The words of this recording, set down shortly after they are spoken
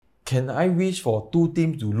can I wish for two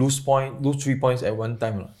teams to lose 3 points at one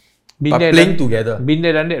time? Been But there, playing together. Been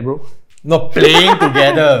there, done that, bro. Not playing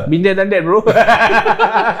together. Been there, done that, bro.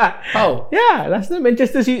 How? Yeah, last time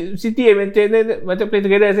Manchester City and Manchester play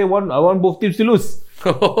together. I want both teams to lose.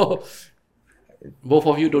 Both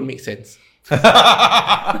of you don't make sense.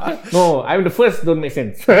 No, I'm the first. Don't make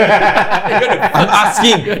sense. I'm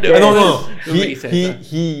asking. No. Don't make sense,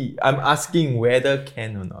 I'm asking whether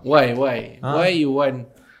can or not. Why? Why you want?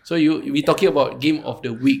 So we talking about game of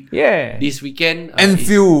the week. Yeah. This weekend.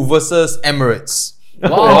 Anfield versus Emirates.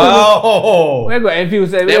 Wow. Where got Anfield?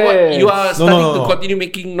 You are starting to continue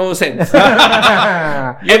making no sense.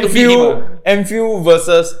 Anfield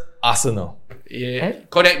versus Arsenal. Yeah,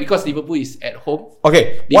 correct, because Liverpool is at home.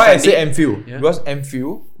 Okay, This why I Sunday. say Anfield? Yeah. Because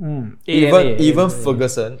Anfield, even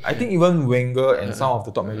Ferguson, I think even Wenger and some of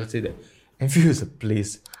the top managers say that Anfield is a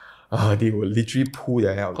place they will literally pull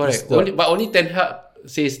their hair out. Correct. But only Ten Hag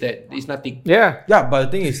says that it's nothing. Yeah. Yeah, but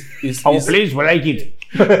the thing is Our place will like it.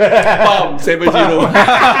 Bam, 7-0.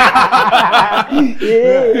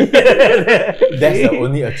 that's the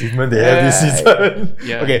only achievement they have this season.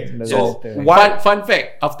 Yeah. Okay, so Fun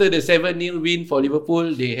fact, after the 7-0 win for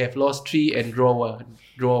Liverpool, they have lost 3 and draw 1.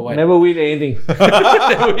 Never win anything.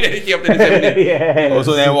 Never win anything after the 7-0. Yeah.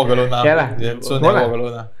 also never walk alone now. Yeah lah. So No never lah. walk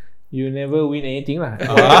alone now. You never win anything lah.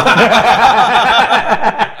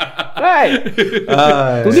 Right.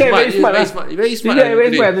 Today I'm very smart. Very smart. Today I'm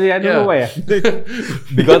very smart. I don't know why.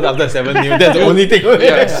 Because after 7-0, that's the only thing.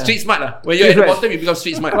 Yeah, street smart lah. When you're at the bottom, you become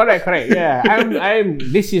street smart. Correct. Yeah.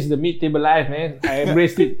 This is the mid-table life, man. I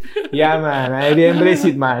embraced it. Yeah, man. I embrace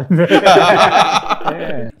it, man.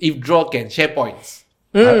 Yeah. If draw can share points.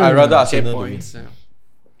 I rather Share Arsenal points.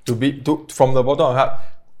 to from the bottom of heart.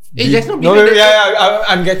 There's no No,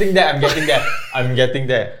 I'm getting there. I'm getting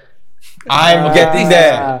there.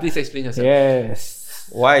 Please explain yourself. Yes.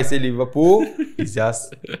 Why I say Liverpool is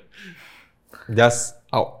just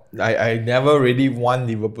out. I never really want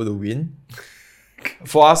Liverpool to win.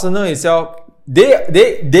 For Arsenal itself,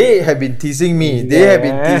 they have been teasing me.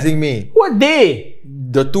 What day?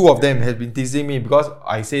 The two of them have been teasing me because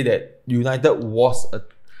I say that United was a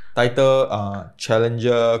title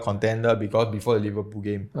challenger contender because before the Liverpool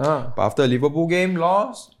game. But after the Liverpool game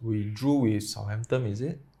lost, we drew with Southampton, is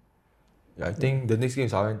it? Yeah, I think the next game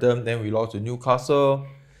is Southampton, then we lost to Newcastle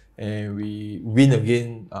and we win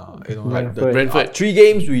again. Brentford. 3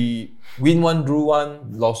 games we win 1, drew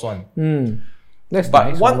 1, lost 1. That's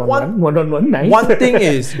But nice. one Nice. one thing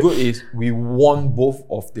is good is we won both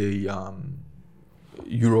of the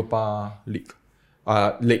Europa League.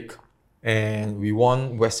 And we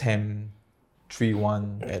won West Ham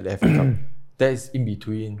 3-1 at the FA Cup. That is in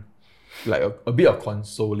between, like a bit of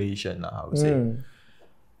consolation, I would say.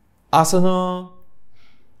 Arsenal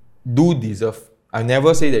do deserve. I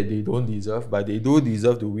never say that they don't deserve, but they do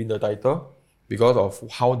deserve to win the title because of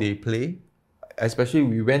how they play. Especially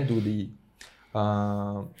we went to the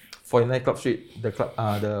 49 Club Street, the club,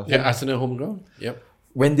 the home. Arsenal home ground. Yep.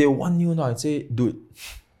 When they 1-0 now, I say, dude,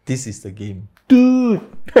 this is the game. Dude.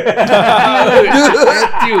 Matthew.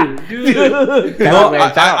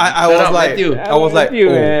 I was like,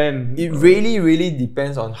 man. it really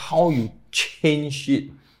depends on how you change it,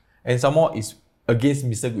 and some more is against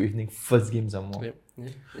Mr. Good Evening first game some more. Yep.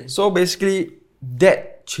 So basically,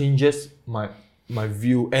 that changes my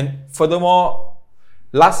view. And furthermore,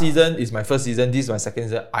 last season is my first season. This is my second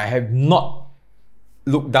season. I have not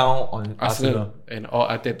looked down on Arsenal. And all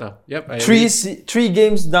Arteta. Yep. 3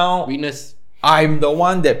 games down. Winners. I'm the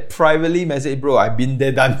one that privately messaged, bro, I've been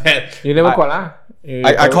there, done that. You never call, huh?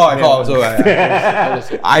 I call also.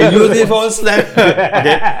 I use it for Snap.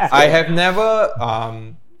 Okay. I have never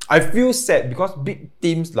I feel sad because big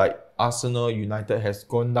teams like Arsenal, United has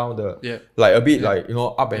gone down like a bit like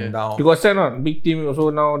up and down. You got said not? Big team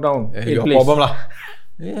also now down. Your problem lah.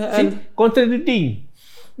 See, contradicting.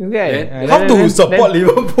 Okay. How to support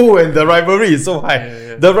Liverpool when the rivalry is so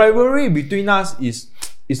high? The rivalry between us is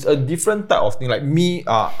a different type of thing. Like me,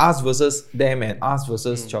 us versus them and us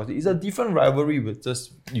versus Chelsea. It's a different rivalry with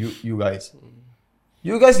just you guys.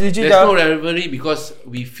 You guys legit. There's no rivalry because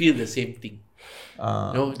we feel the same thing.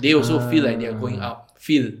 They also feel like they are going up.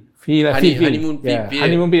 Honeymoon period.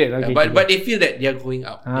 Honeymoon period. Okay, but they feel that they are going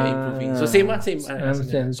up. They are improving. So same.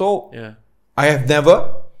 Understand. So I have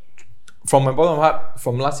never, from my bottom of heart,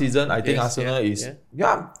 from last season, I think Arsenal is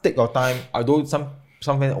take your time. I don't some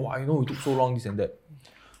fans, we took so long, this and that.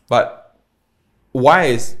 But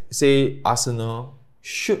why I say Arsenal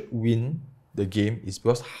should win the game is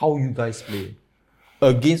because how you guys play.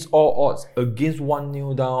 Against all odds, against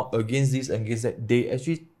 1-0 down, against this, against that, they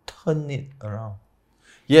actually turn it around.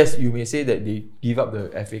 yes, you may say that they give up the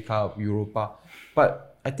FA Cup, Europa,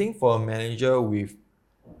 but I think for a manager with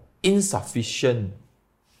insufficient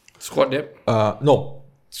squad depth. No,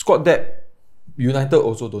 squad depth, United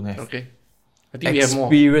also don't have. Okay, I think we have more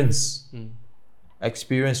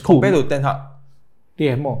experience compared to Ten Hag. They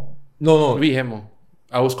have more. No, we have more.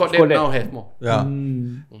 Our squad depth now have more. Yeah.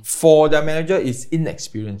 For the manager, is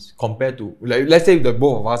inexperienced compared to, like, let's say the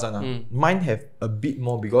both of us, mine have a bit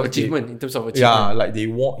more because achievement in terms of achievement. Yeah, like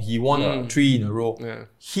he won 3 in a row. Yeah.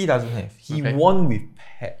 He doesn't have. He won with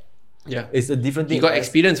Pep. Yeah, it's a different thing. He got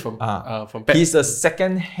experience from Pep. He's a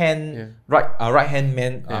second hand right hand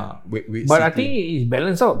man. With but City. I think it's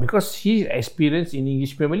balanced out because his experience in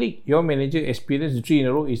English Premier League, your manager experience 3 in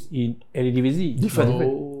a row is in Eredivisie.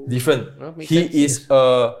 Different. Well, He sense. is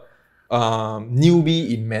a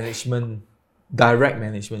newbie in management, direct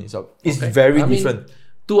management itself. It's very different.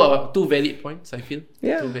 Two valid points, I feel.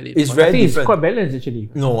 Yeah. Two valid It's points. very I think different. it's quite balanced actually.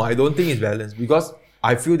 No, I don't think it's balanced because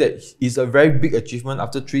I feel that it's a very big achievement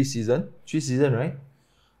after 3 seasons. 3 seasons, right?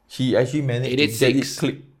 He actually managed to get it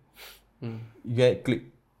click. Get it click.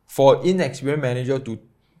 For inexperienced manager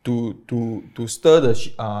to stir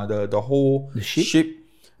the whole ship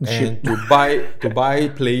and to buy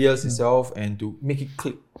players itself and to make it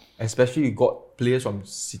click. Especially you got players from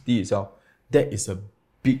City itself. That is a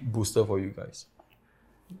big booster for you guys.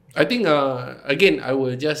 I think again, I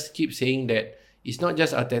will just keep saying that it's not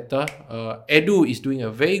just Arteta. Edu is doing a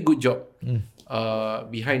very good job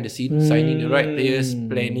behind the scenes, signing the right players,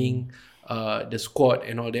 planning the squad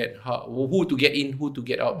and all that. Who to get in, who to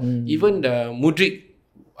get out. Even the Mudryk,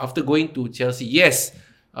 after going to Chelsea, yes,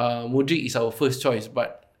 Mudryk is our first choice,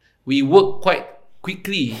 but we work quite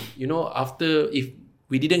quickly. You know, after if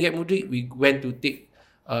we didn't get Mudryk, we went to take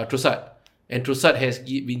Trossard. And Trossard has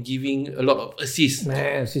been giving a lot of assists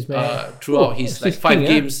throughout his like 5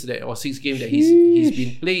 games or 6 games that he's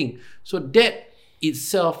been playing. So that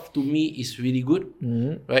itself to me is really good,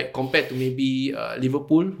 right? Compared to maybe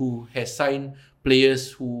Liverpool, who has signed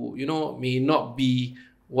players who may not be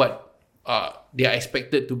what they are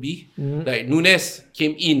expected to be. Like Nunes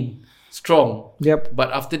came in strong,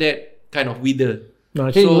 but after that kind of withered. No,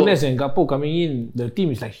 actually Nunes and Gakpo coming in, the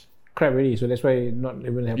team is like crap already, so that's why not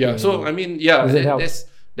even happening. Yeah, so I mean,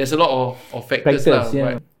 there's a lot of factors lah.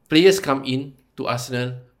 But players come in to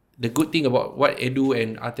Arsenal. The good thing about what Edu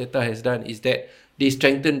and Arteta has done is that they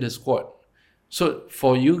strengthen the squad. So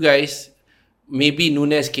for you guys, maybe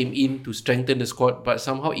Nunes came in to strengthen the squad, but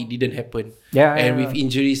somehow it didn't happen. With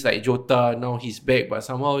injuries like Jota, now he's back, but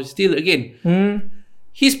somehow still again,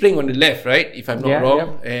 he's playing on the left, right? If I'm not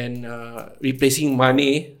wrong, and replacing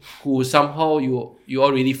Mane, who somehow you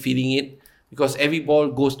already feeling it because every ball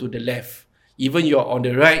goes to the left. Even you're on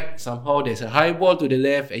the right, somehow there's a high ball to the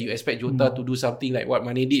left, and you expect Jota to do something like what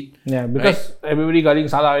Mane did. Yeah, because everybody guarding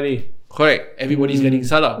Salah already. Correct. Everybody's getting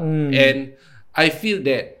Salah. And I feel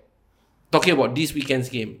that talking about this weekend's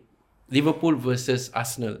game, Liverpool versus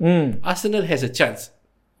Arsenal, Arsenal has a chance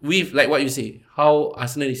with, like what you say, how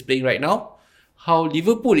Arsenal is playing right now, how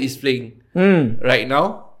Liverpool is playing right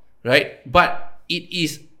now, right? But it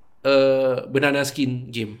is a banana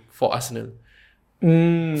skin game for Arsenal.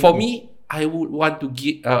 For me, I would want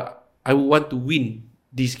to win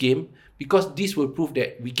this game because this will prove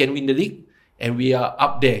that we can win the league and we are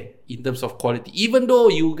up there in terms of quality. Even though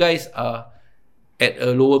you guys are at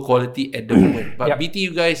a lower quality at the moment, but BT,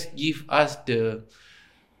 you guys give us the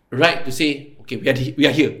right to say, okay, we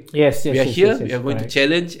are here. Yes, we are here. We are going to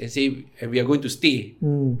challenge and say, and we are going to stay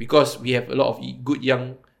because we have a lot of good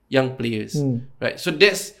young players, right? So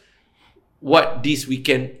that's what this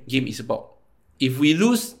weekend game is about. If we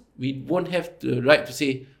lose, we won't have the right to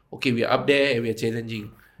say, okay, we are up there and we are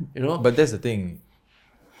challenging. But that's the thing.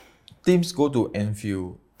 Teams go to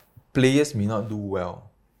Anfield. Players may not do well.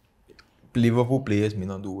 Liverpool players may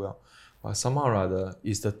not do well, but somehow or other,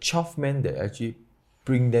 it's the 12th man that actually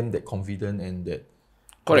bring them that confidence and that.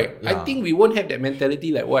 Correct. I think we won't have that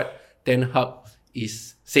mentality like what Ten Hag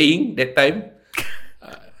is saying that time.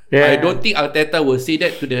 I don't think Arteta will say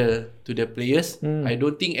that to the players. I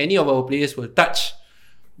don't think any of our players will touch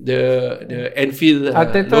the Anfield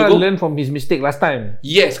Arteta logo. learned from his mistake last time.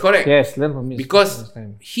 Yes, correct. Yes, learn from his because last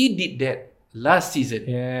time. he did that last season.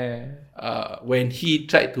 When he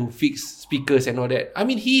tried to fix speakers and all that. I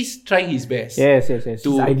mean, he's trying his best. Yes. To his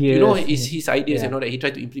ideas. his ideas and all that. He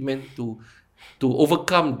tried to implement to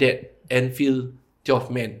overcome that Anfield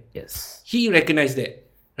 12 man. Yes. He recognized that,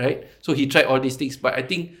 right? So he tried all these things. But I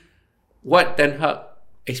think what Ten Hag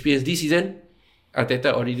experienced this season,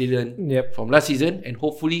 Arteta already learned from last season, and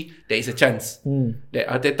hopefully there is a chance that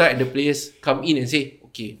Arteta and the players come in and say,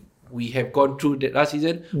 okay, we have gone through that last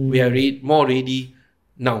season. We are more ready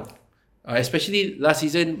now. Especially last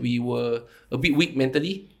season, we were a bit weak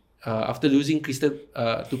mentally. After losing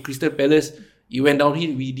to Crystal Palace, it went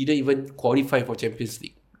downhill. We didn't even qualify for Champions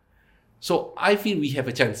League. So I feel we have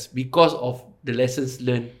a chance because of the lessons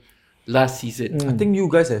learned last season. I think you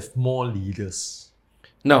guys have more leaders.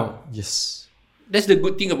 Now, Yes. that's the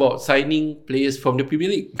good thing about signing players from the Premier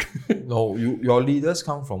League. No, your leaders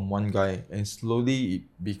come from one guy and slowly it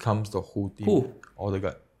becomes the whole team. Who?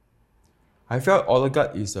 Odegaard. I felt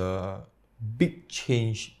Odegaard is a big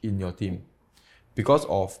change in your team because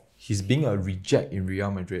of he's being a reject in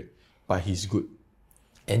Real Madrid, but he's good.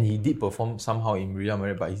 And he did perform somehow in Real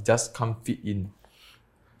Madrid, but he just can't fit in.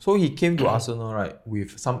 So he came to Arsenal, right,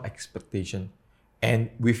 with some expectation. And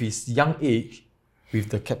with his young age, with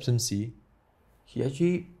the captaincy, he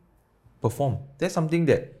actually performed. That's something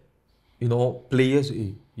that, players,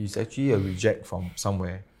 he's actually a reject from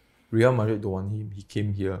somewhere. Real Madrid don't want him. He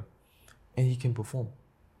came here. And he can perform.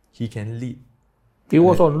 He can lead. He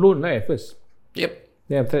was on loan at first. Yep.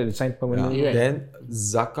 Then after that, they signed permanently. Right? Then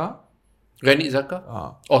Xhaka. Granit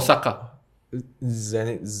Xhaka? Or Saka?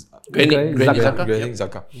 Granit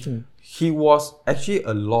Xhaka. He was actually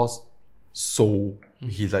a lost soul.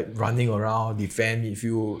 He's like running around, defend,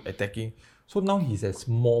 midfield, attacking. So now he has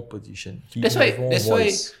more position. That's why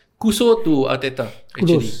Kuso to Arteta.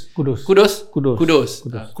 Kudos. Kudos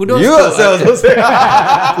You to yourself also say.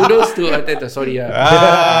 Kudos to Arteta. Sorry.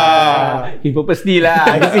 He purposely lah.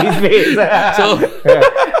 I see his face. So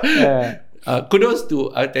kudos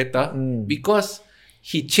to Arteta because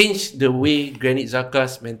he changed the way Granit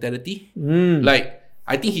Xhaka's mentality. Like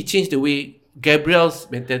I think he changed the way Gabriel's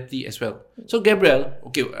mentality as well. So Gabriel,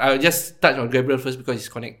 okay, I'll just touch on Gabriel first because he's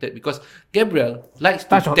connected. Because Gabriel likes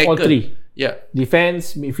Touch to on tackle. all three. Yeah,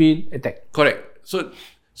 Defense, midfield, attack. correct. So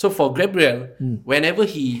for Gabriel, whenever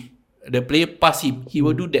the player pass him, he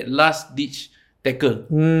will do that last ditch tackle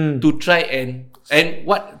to try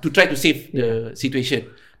to try to save the situation.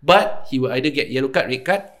 But he will either get yellow card, red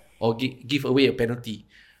card, or give away a penalty.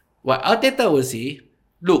 What Arteta will say,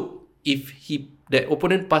 look, if the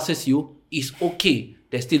opponent passes you, it's okay.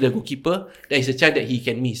 There's still the goalkeeper. There is a chance that he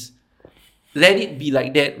can miss. Let it be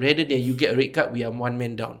like that rather than you get a red card, we are one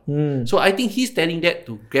man down. So I think he's telling that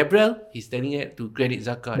to Gabriel, he's telling that to Granit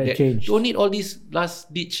Xhaka. That you don't need all this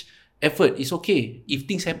last ditch effort. It's okay. If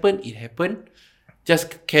things happen, it happened.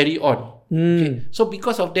 Just carry on. Okay? So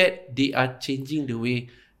because of that, they are changing the way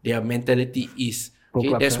their mentality is.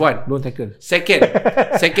 Okay? That's one. Don't tackle. Second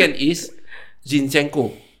is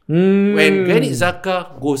Zinchenko. When Granit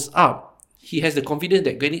Xhaka goes up, he has the confidence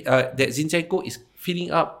that that Zinchenko is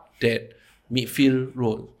filling up that midfield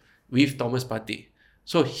role with Thomas Partey.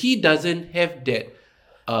 So he doesn't have that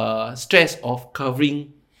stress of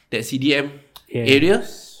covering that CDM area,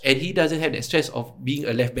 and he doesn't have that stress of being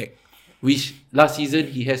a left back, which last season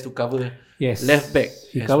he has to cover left back.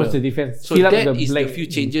 He covers the defense. So that is the few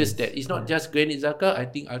changes that it's not just Granit Xhaka. I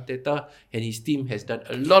think Arteta and his team has done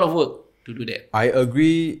a lot of work to do that. I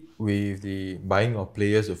agree with the buying of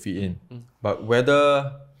players to fit in, but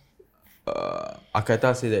whether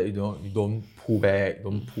Arteta say that you don't pull back,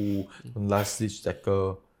 don't last ditch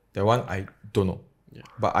tackle, that one I don't know. Yeah.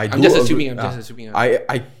 But I'm just assuming.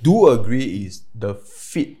 I do agree is the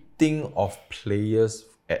fitting of players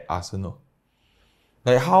at Arsenal.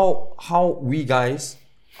 Like how we guys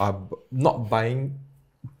are not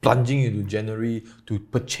plunging into January to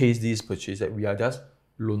purchase this, purchase that. We are just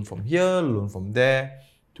loan from here, loan from there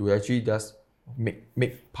to actually just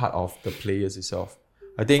make part of the players itself.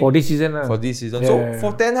 I think for this season. So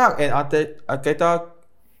for Ten Hag and Arteta,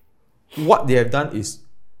 what they have done is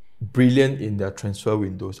brilliant in their transfer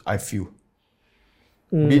windows, I feel.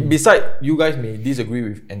 Besides, you guys may disagree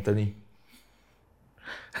with Anthony.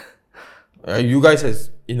 You guys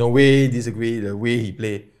has in a way disagree the way he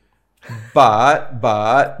play. But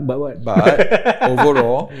what? But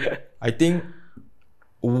overall, I think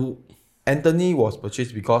Anthony was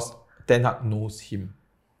purchased because Ten Hag knows him.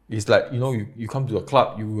 It's like, you come to a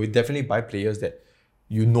club, you will definitely buy players that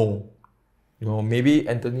maybe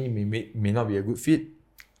Anthony may not be a good fit,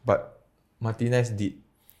 but Martinez did.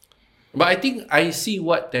 But I think I see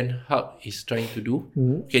what Ten Hag is trying to do.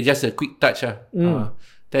 Okay, just a quick touch.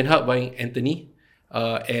 Ten Hag buying Anthony,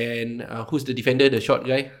 and who's the defender, the short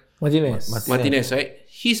guy? Martinez, right?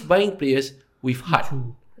 He's buying players with heart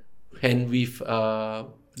and with the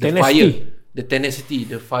fire. The tenacity,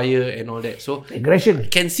 the fire and all that. So aggression.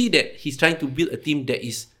 Can see that he's trying to build a team that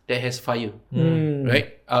has fire.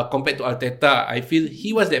 Right? Compared to Arteta, I feel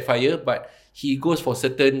he was that fire, but he goes for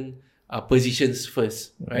certain positions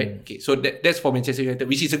first. Right? Okay. So that's for Manchester United,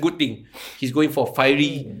 which is a good thing. He's going for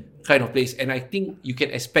fiery kind of place. And I think you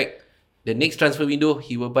can expect the next transfer window,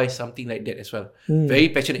 he will buy something like that as well. Very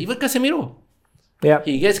passionate. Even Casemiro. Yeah.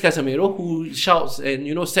 He gets Casemiro who shouts and,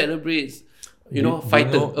 celebrates,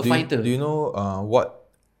 fighter. Do you know what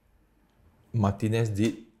Martinez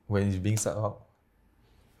did when he's being sat out?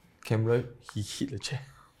 Cameron, he hit the chair.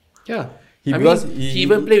 Yeah. He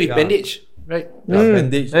even play with bandage, right? Yeah,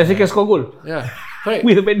 bandage. And he can score goal. Yeah. Correct.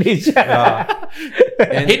 With a bandage.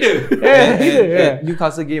 And, Header. and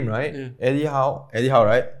Newcastle game, right? Yeah. Eddie Howe,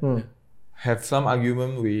 right? Have some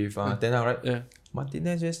argument with Ten Hag, right? Yeah.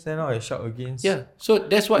 Martinez just stand out and shout against. Yeah. So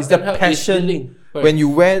that's what It's the Ten Hag is passion. feeling. When you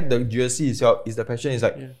wear the jersey itself, it's the passion. It's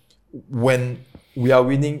like when we are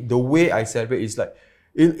winning, the way I celebrate is like,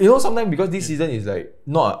 sometimes because this season is like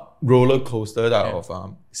not a roller coaster type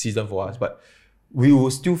of season for us, but we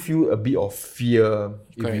will still feel a bit of fear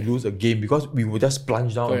if we lose a game because we will just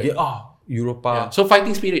plunge down again. Europa. Yeah. So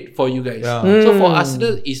fighting spirit for you guys. Yeah. So for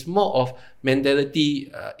Arsenal, it's more of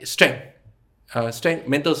mentality, strength,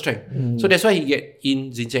 mental strength. So that's why he get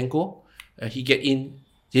in Zinchenko, he get in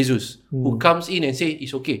Jesus, who comes in and say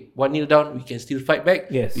it's okay. 1-0 down, we can still fight back.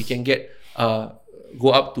 Yes. We can get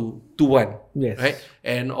go up to 2-1. Yes. Right.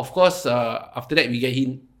 And of course, after that we get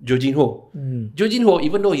in Jorginho. Jorginho,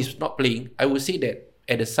 even though he's not playing, I would say that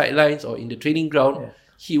at the sidelines or in the training ground,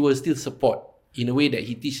 he will still support in a way that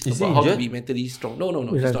he teaches about how to be mentally strong. No,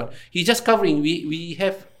 he's not. He's just covering. We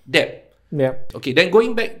have depth. Yeah. Okay, then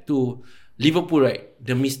going back to Liverpool, right?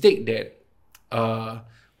 The mistake that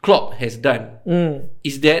Klopp has done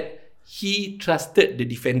is that he trusted the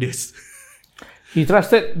defenders. He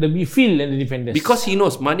trusted the midfield and the defenders. Because he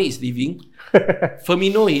knows Mane is leaving.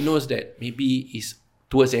 Firmino, he knows that maybe is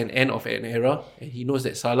towards an end of an era, and he knows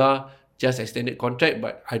that Salah just extended contract,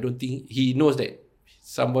 but I don't think he knows that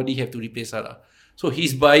somebody have to replace Salah. So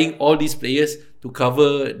he's buying all these players to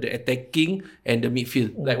cover the attacking and the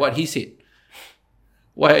midfield, like what he said.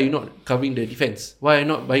 Why are you not covering the defense? Why are you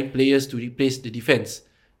not buying players to replace the defense?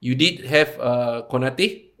 You did have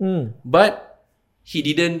Konate, but he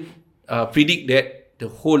didn't predict that the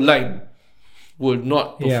whole line will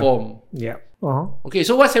not perform. Yeah. Okay,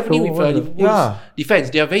 so what's happening with Liverpool's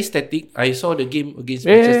defense? They are very static. I saw the game against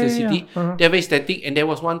Manchester City. They are very static, and there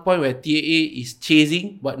was one point where TAA is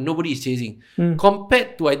chasing, but nobody is chasing.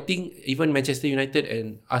 Compared to, I think, even Manchester United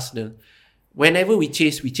and Arsenal, whenever we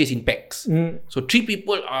chase in packs. So 3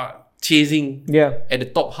 people are chasing at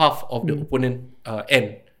the top half of the opponent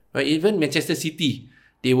end. Right? Even Manchester City,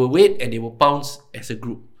 they will wait and they will pounce as a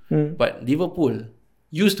group. But Liverpool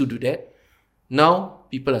used to do that. Now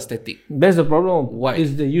people are static. That's the problem. Why?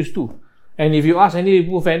 Is they used to. And if you ask any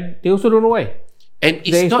Liverpool fan, they also don't know why. And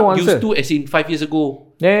it's not used to as in 5 years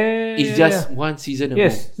ago. It's just one season ago.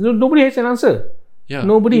 Yes. Nobody has an answer. Yeah.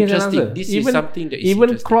 Nobody has an answer. This is something that is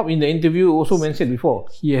even Klopp in the interview also mentioned before,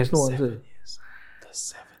 he has no answer.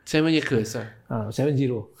 7-year curse.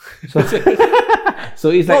 7-0. So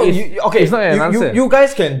it's like it's not an answer. You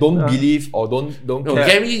guys don't believe or don't care.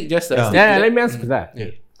 Can we just let me answer that.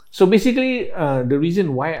 So basically, the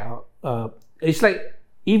reason why it's like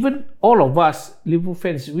even all of us Liverpool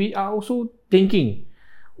fans, we are also thinking,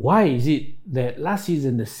 why is it that last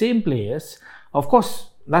season the same players, of course,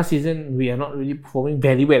 last season we are not really performing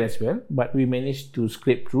very well as well, but we managed to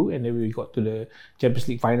scrape through and then we got to the Champions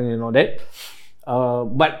League final and all that.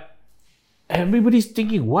 But everybody's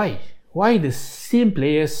thinking, why the same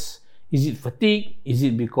players? Is it fatigue? Is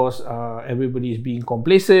it because everybody is being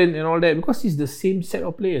complacent and all that? Because it's the same set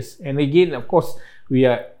of players. And again, of course, we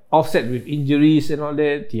are offset with injuries and all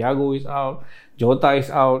that. Thiago is out. Jota is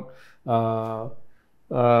out.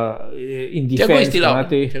 In defense,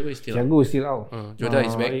 Thiago is still out. Jota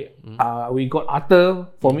is back. We got Arthur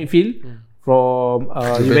for midfield from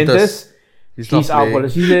Juventus. He's out for the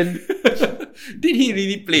season. Did he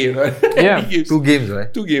really play? Right? Yeah, 2 games,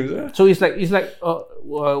 right? 2 games. Huh? So it's like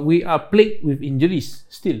we are plagued with injuries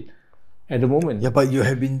still at the moment. Yeah, but you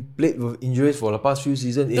have been plagued with injuries for the past few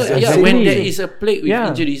seasons. When there is a plague with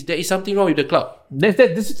injuries, there is something wrong with the club. That's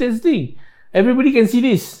the thing. Everybody can see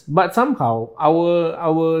this, but somehow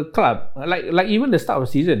our club, like even the start of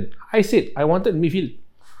the season, I said I wanted midfield.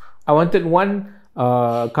 I wanted one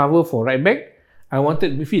cover for right back. I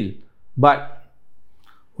wanted midfield, but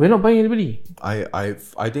we're not buying anybody. I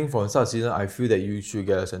think for the start of the season, I feel that you should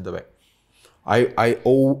get a centre back.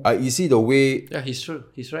 You see the way. Yeah, he's true.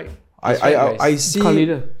 He's right. I see. Cult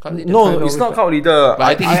leader. No, it's not cult leader. But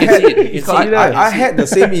I think you can see it. I had the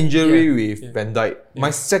same injury with Van Dijk. My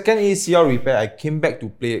second ACL repair, I came back to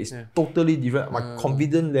play. It's totally different. My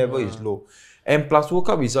confidence level is low. And plus World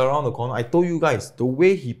Cup is around the corner. I told you guys, the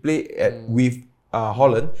way he played with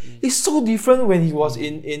Holland is so different when he was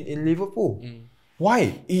in Liverpool.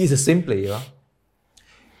 Why? He is the same player.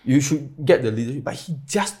 You should get the leadership, but he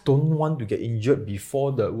just don't want to get injured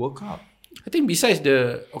before the World Cup. I think besides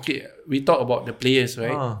we talk about the players,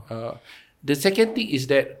 right? The second thing is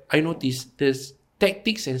that I noticed the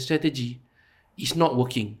tactics and strategy is not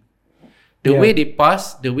working. The way they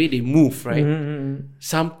pass, the way they move, right?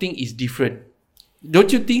 Something is different.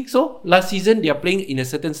 Don't you think so? Last season they are playing in a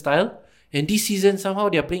certain style, and this season somehow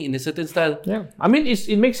they are playing in a certain style. Yeah, I mean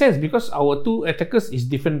it makes sense because our two attackers is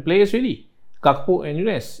different players really. Gakpo and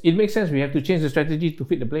Nunes. It makes sense. We have to change the strategy to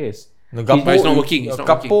fit the players. No, But it's not working. It's not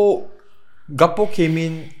working. Gakpo came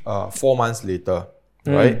in 4 months later,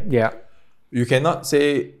 right? Yeah. You cannot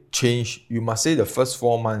say change. You must say the first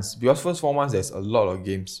 4 months, because first 4 months there's a lot of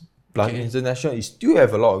games. Plus international, you still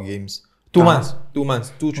have a lot of games. 2 months, 3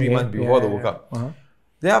 mons before the World Cup.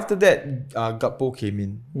 Then after that, Gakpo came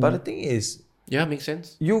in. But the thing is, makes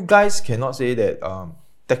sense. you guys cannot say that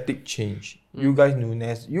tactic change. You guys,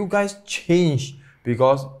 Nunes, you guys change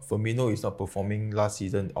because Firmino is not performing last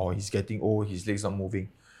season, or he's getting old, his legs not moving.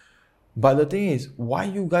 But the thing is, why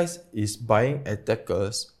you guys is buying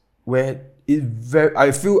attackers where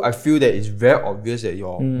I feel that it's very obvious that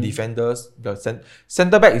your defenders, the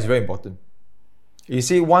centre back is very important. You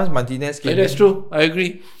see, once Martinez came in, that's true. I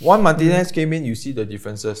agree. Once Martinez came in, you see the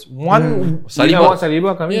differences.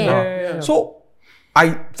 Saliba coming. Yeah. So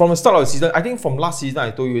from the start of the season, I think from last season,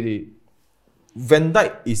 I told you already, Van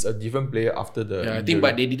Dijk is a different player after the I think,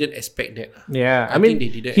 but they didn't expect that. Yeah, I mean, they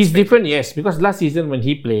didn't he's expect different, yes, because last season when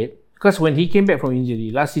he played, because when he came back from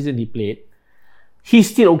injury, last season he played, he's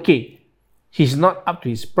still okay. He's not up to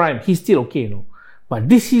his prime. He's still okay, But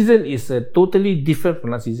this season is totally different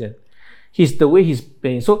from last season. The way he's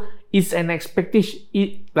playing. So it's an expectation.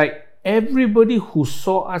 Like everybody who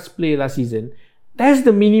saw us play last season, that's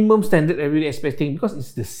the minimum standard everybody expecting because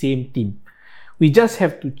it's the same team. We just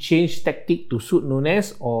have to change tactic to suit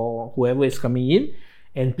Nunes or whoever is coming in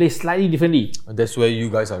and play slightly differently. That's where you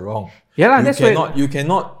guys are wrong. Yeah, you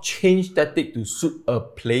cannot change tactic to suit a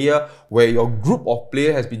player where your group of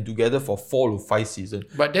players has been together for 4 to 5 seasons.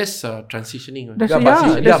 But that's transitioning. But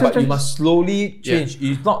you must slowly change.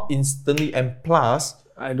 It's not instantly. And plus,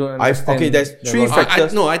 I don't understand. Okay, there's 3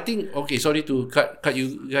 factors. I think, sorry to cut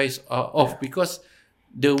you guys off, because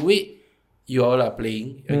the way you all are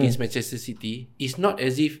playing against Manchester City, it's not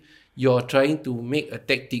as if you're trying to make a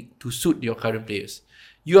tactic to suit your current players.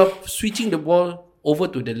 You are switching the ball over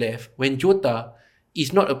to the left when Jota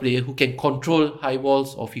is not a player who can control high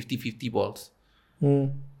balls or 50-50 balls.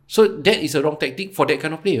 So that is a wrong tactic for that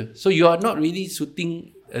kind of player. So you are not really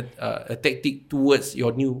suiting a tactic towards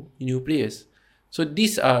your new players. So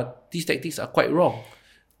these tactics are quite wrong.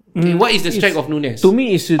 Okay, what is the strength of Nunes? To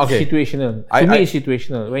me, it's situational. It's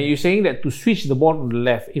situational. When you're saying that to switch the ball to the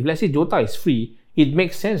left, if let's say Jota is free, it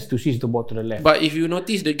makes sense to switch the ball to the left. But if you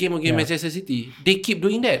notice the game against Manchester City, they keep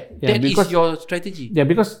doing that. That is your strategy. Yeah,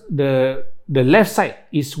 because the left side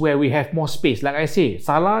is where we have more space. Like I say,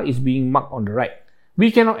 Salah is being marked on the right.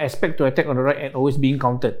 We cannot expect to attack on the right and always being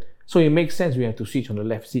countered. So it makes sense we have to switch on the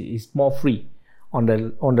left. It's more free on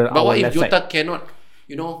the But what if Jota side. cannot,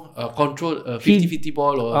 control a 50-50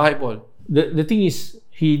 ball or a high ball? The thing is,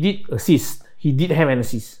 he did assist. He did have an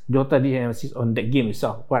assist. Jota did have an assist on that game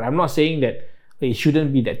itself. But I'm not saying that it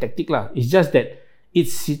shouldn't be that tactic lah. It's just that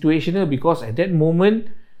it's situational because at that moment,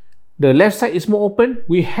 the left side is more open.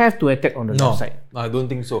 We have to attack on the left side. I don't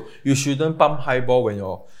think so. You shouldn't pump high ball when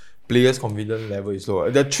your player's confidence level is low.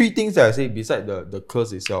 The 3 things that I say beside the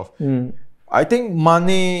curse itself, I think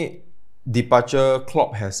Mane departure,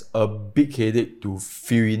 Klopp has a big headache to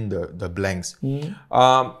fill in the blanks.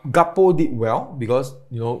 Gakpo did well because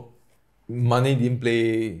Mane didn't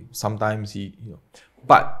play. Sometimes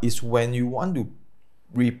but it's when you want to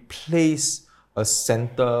replace a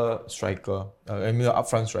center striker, an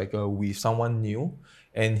upfront striker with someone new,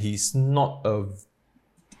 and he's not a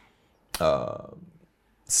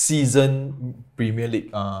seasoned Premier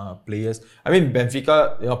League players. I mean,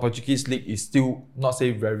 Benfica, Portuguese league is still not say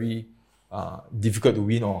very difficult to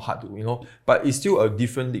win or hard to but it's still a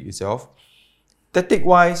different league itself. Tactic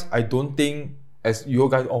wise, I don't think as you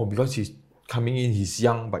guys because he's coming in, he's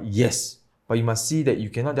young, but you must see that you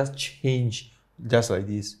cannot just change just like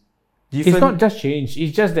this. It's not just change.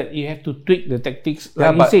 It's just that you have to tweak the tactics.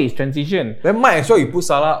 Like you say, it's transition. Then might as well you put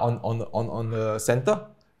Salah on the center.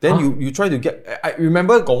 Then you try to get. I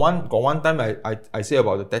remember got one time I say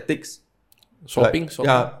about the tactics. Swapping.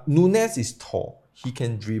 Yeah, Nunes is tall. He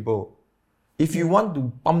can dribble. If you want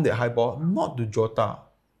to pump that high ball, not to Jota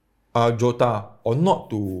or not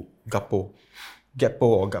to Gakpo.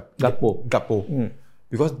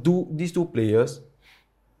 Because these 2 players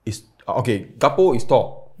is Gakpo is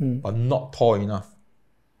tall, but not tall enough.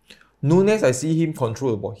 Nunes, I see him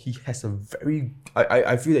control the ball. He has a very...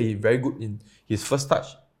 I feel that he's very good in his first touch.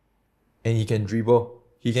 And he can dribble.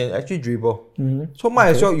 He can actually dribble. So might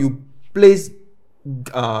as well you place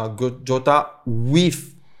Jota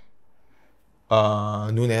with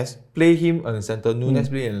Nunes. Play him on the center. Nunes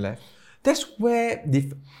play in the left. That's where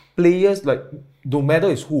the players, like, no matter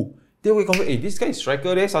is who, they will come, hey, this guy is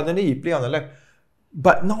striker there, suddenly he play on the left.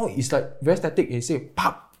 But now it's like very static. He say,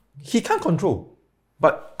 pop. He can't control.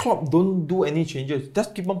 But Klopp don't do any changes.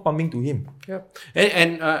 Just keep on pumping to him. Yeah.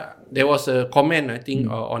 And there was a comment, I think,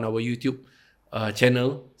 on our YouTube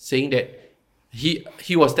channel saying that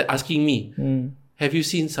he was asking me, have you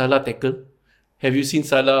seen Salah tackle? Have you seen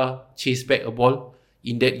Salah chase back a ball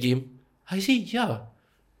in that game? I say, yeah.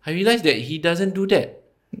 I realized that he doesn't do that.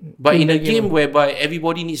 But in a game whereby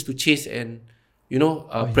everybody needs to chase and, you know,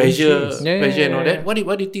 pressure and all that,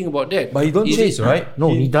 what do you think about that? But he don't chase, right? No,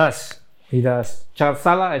 he does. He does.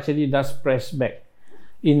 Salah actually does press back.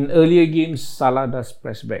 In earlier games, Salah does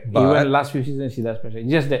press back. Even last few seasons, he does press back.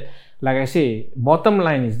 It's just that, like I say, bottom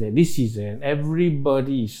line is that this season,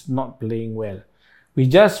 everybody is not playing well. We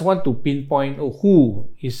just want to pinpoint who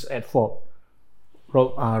is at fault.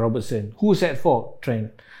 Robertson. Who's at fault?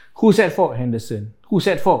 Trent. Who's at fault? Henderson. Who's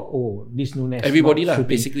at fault? This Nunes. Everybody lah,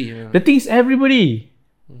 basically. Yeah. The thing is, everybody.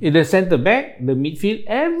 In the centre back, the midfield,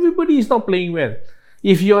 everybody is not playing well.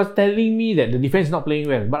 If you are telling me that the defense is not playing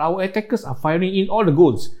well, but our attackers are firing in all the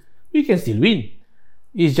goals, we can still win.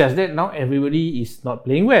 It's just that now everybody is not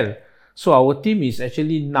playing well. So our team is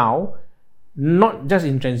actually now not just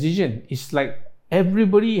in transition. It's like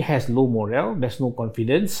everybody has low morale. There's no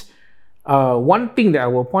confidence. One thing that I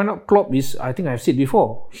will point out, Klopp is, I think I've said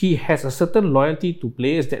before, he has a certain loyalty to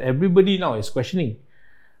players that everybody now is questioning.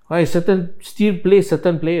 Still plays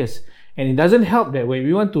certain players. And it doesn't help that when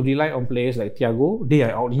we want to rely on players like Thiago, they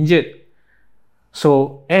are out injured.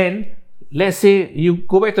 So, and let's say you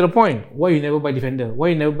go back to the point, why you never buy defender? Why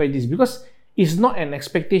you never buy this? Because it's not an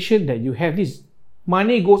expectation that you have this.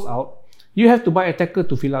 Money goes out, you have to buy attacker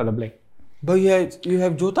to fill out the blank. But you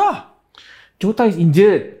have Jota. Jota is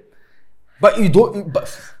injured. But you don't...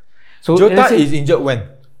 So Jota is injured when?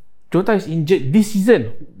 Jota is injured this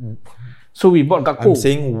season. So we bought Gakpo. I'm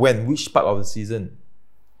saying when? Which part of the season?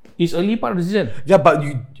 It's early part of the season. Yeah, but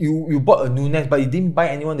you bought a Nunes, but you didn't buy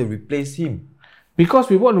anyone to replace him. Because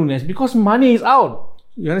we bought Nunes, because money is out.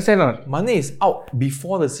 You understand or not? Money is out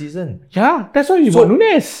before the season. Yeah, that's why we bought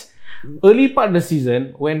Nunes. Early part of the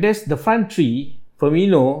season, when there's the front three,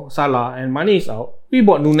 Firmino, Salah, and Mane is out, we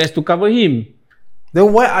bought Nunes to cover him.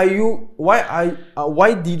 Then why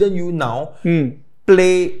didn't you now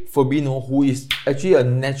play Firmino, who is actually a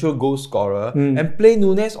natural goal scorer, and play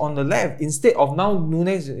Nunes on the left instead of now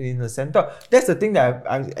Nunes in the center? That's the thing that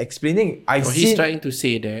I'm explaining. He's trying to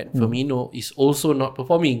say that Firmino is also not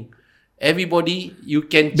performing. Everybody, you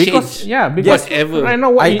can change whatever. Right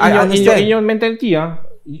now, in your mentality,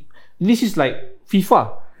 this is like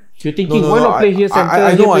FIFA. You're thinking, why not play here center?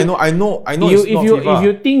 I know. If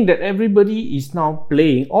you think that everybody is now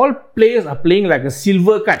playing, all players are playing like a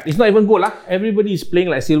silver card. It's not even goal. Everybody is playing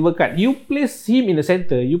like silver card. You place him in the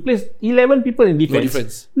center. You place 11 people in defense. No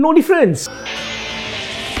difference. No difference.